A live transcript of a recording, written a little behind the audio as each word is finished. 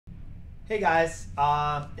Hey guys,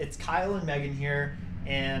 it's Kyle and Megan here,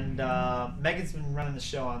 and Megan's been running the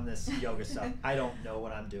show on this yoga stuff. I don't know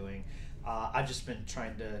what I'm doing. I've just been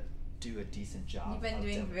trying to do a decent job. You've been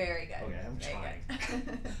doing very good. Okay, I'm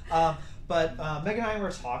very trying. But Megan and I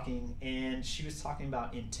were talking, and she was talking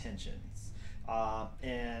about intentions,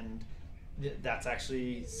 and that's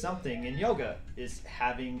actually something in yoga is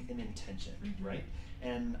having an intention, right?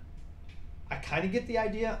 And I kind of get the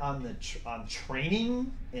idea on the on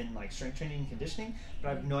training in like strength training and conditioning, but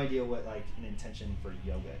I have no idea what like an intention for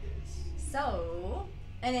yoga is. So,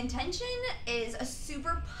 an intention is a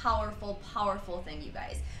super powerful thing, you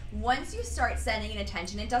guys. Once you start setting an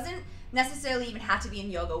intention, it doesn't necessarily even have to be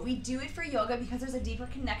in yoga. We do it for yoga because there's a deeper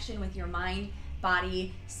connection with your mind,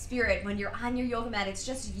 body, spirit. When you're on your yoga mat, it's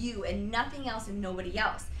just you and nothing else and nobody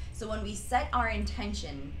else. So when we set our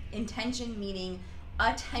intention meaning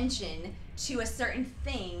attention to a certain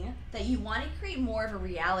thing that you want to create more of a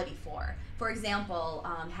reality for. For example,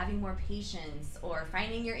 having more patience or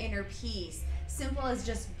finding your inner peace. Simple as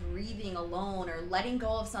just breathing alone or letting go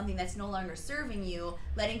of something that's no longer serving you,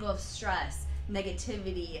 letting go of stress,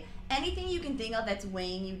 negativity, anything you can think of that's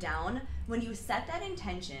weighing you down. When you set that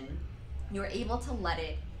intention, you're able to let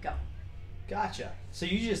it go. Gotcha. So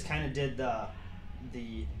you just kind of did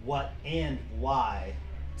the what and why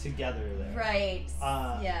together there. Right.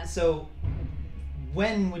 Yeah. So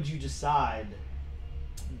when would you decide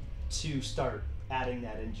to start adding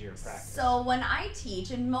that into your practice? So when I teach,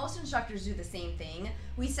 and most instructors do the same thing,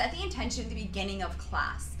 we set the intention at the beginning of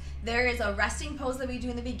class. There is a resting pose that we do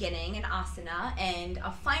in the beginning, an asana, and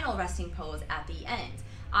a final resting pose at the end.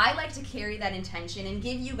 I like to carry that intention and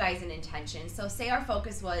give you guys an intention. So say our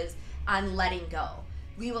focus was on letting go.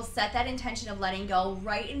 We will set that intention of letting go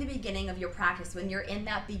right in the beginning of your practice when you're in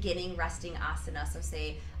that beginning resting asana. So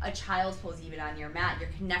say a child's pose even on your mat, you're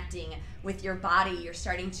connecting with your body, you're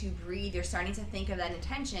starting to breathe, you're starting to think of that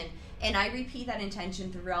intention. And I repeat that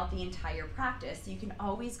intention throughout the entire practice. You can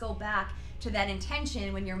always go back to that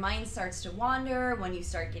intention when your mind starts to wander, when you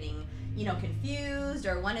start getting, confused,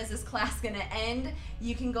 or when is this class gonna end?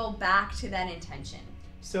 You can go back to that intention.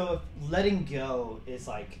 So if letting go is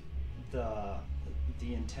like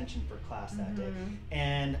the intention for class that day,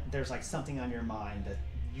 and there's like something on your mind that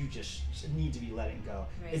you just need to be letting go.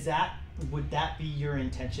 Right. Would that be your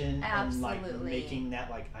intention? Absolutely. And like making that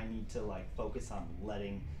like I need to like focus on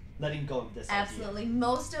letting go of this Absolutely. idea.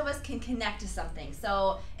 Most of us can connect to something.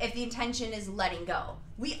 So if the intention is letting go,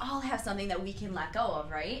 we all have something that we can let go of,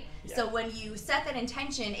 right? Yeah. So when you set that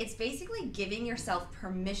intention, it's basically giving yourself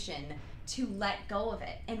permission to let go of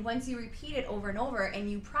it. And once you repeat it over and over and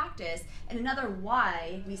you practice, and another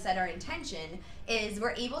why we set our intention is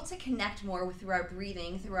we're able to connect more through our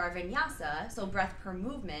breathing, through our vinyasa, so breath per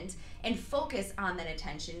movement, and focus on that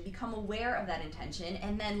intention, become aware of that intention,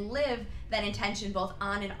 and then live that intention both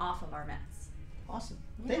on and off of our mats. Awesome.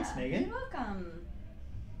 Yeah, Thanks, Megan. You're welcome.